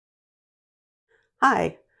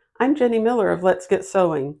Hi, I'm Jenny Miller of Let's Get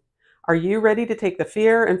Sewing. Are you ready to take the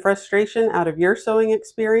fear and frustration out of your sewing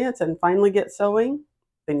experience and finally get sewing?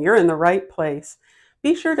 Then you're in the right place.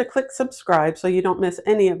 Be sure to click subscribe so you don't miss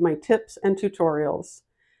any of my tips and tutorials.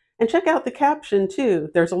 And check out the caption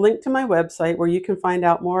too. There's a link to my website where you can find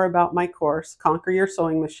out more about my course, Conquer Your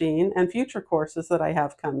Sewing Machine, and future courses that I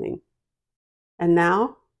have coming. And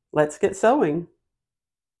now, let's get sewing.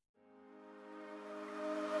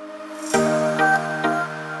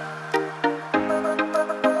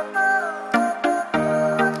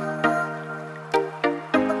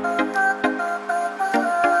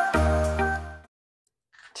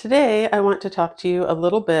 Today, I want to talk to you a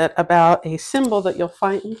little bit about a symbol that you'll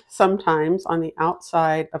find sometimes on the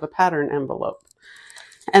outside of a pattern envelope.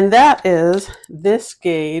 And that is this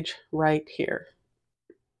gauge right here.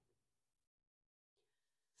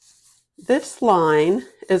 This line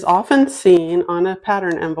is often seen on a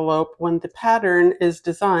pattern envelope when the pattern is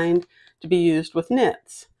designed to be used with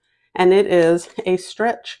knits. And it is a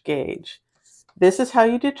stretch gauge. This is how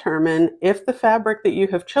you determine if the fabric that you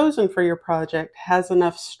have chosen for your project has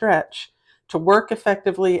enough stretch to work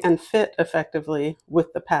effectively and fit effectively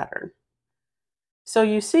with the pattern. So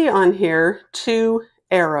you see on here two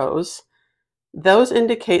arrows. Those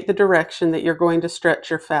indicate the direction that you're going to stretch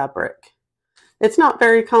your fabric. It's not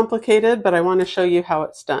very complicated, but I want to show you how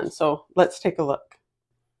it's done. So let's take a look.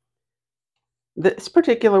 This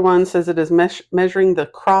particular one says it is measuring the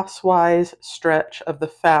crosswise stretch of the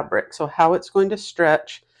fabric, so how it's going to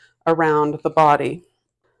stretch around the body.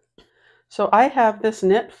 So I have this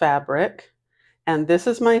knit fabric, and this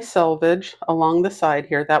is my selvage along the side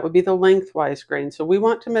here. That would be the lengthwise grain. So we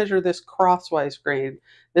want to measure this crosswise grain.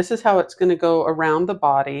 This is how it's going to go around the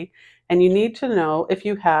body, and you need to know if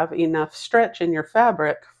you have enough stretch in your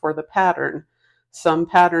fabric for the pattern. Some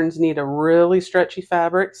patterns need a really stretchy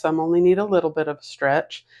fabric, some only need a little bit of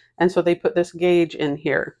stretch, and so they put this gauge in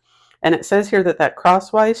here. And it says here that that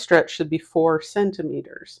crosswise stretch should be 4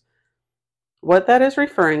 centimeters. What that is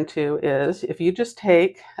referring to is if you just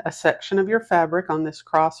take a section of your fabric on this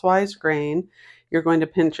crosswise grain, you're going to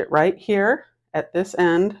pinch it right here at this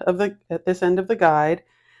end of the guide,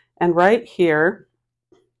 and right here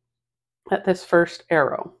at this first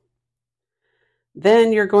arrow.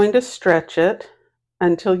 Then you're going to stretch it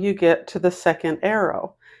until you get to the second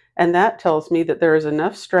arrow. And that tells me that there is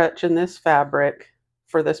enough stretch in this fabric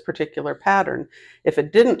for this particular pattern. If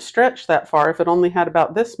it didn't stretch that far, if it only had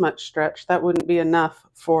about this much stretch, that wouldn't be enough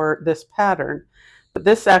for this pattern. But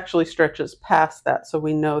this actually stretches past that, so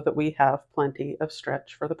we know that we have plenty of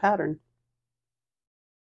stretch for the pattern.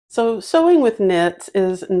 So sewing with knits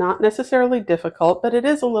is not necessarily difficult, but it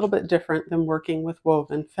is a little bit different than working with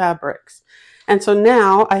woven fabrics. And so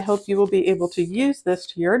now I hope you will be able to use this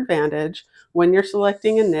to your advantage when you're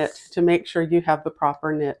selecting a knit to make sure you have the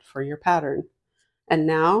proper knit for your pattern. And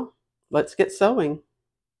now, let's get sewing.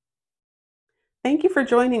 Thank you for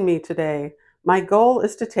joining me today. My goal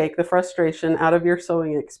is to take the frustration out of your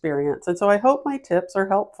sewing experience, and so I hope my tips are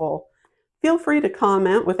helpful. Feel free to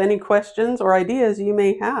comment with any questions or ideas you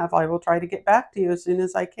may have. I will try to get back to you as soon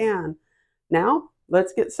as I can. Now,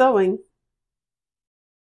 let's get sewing.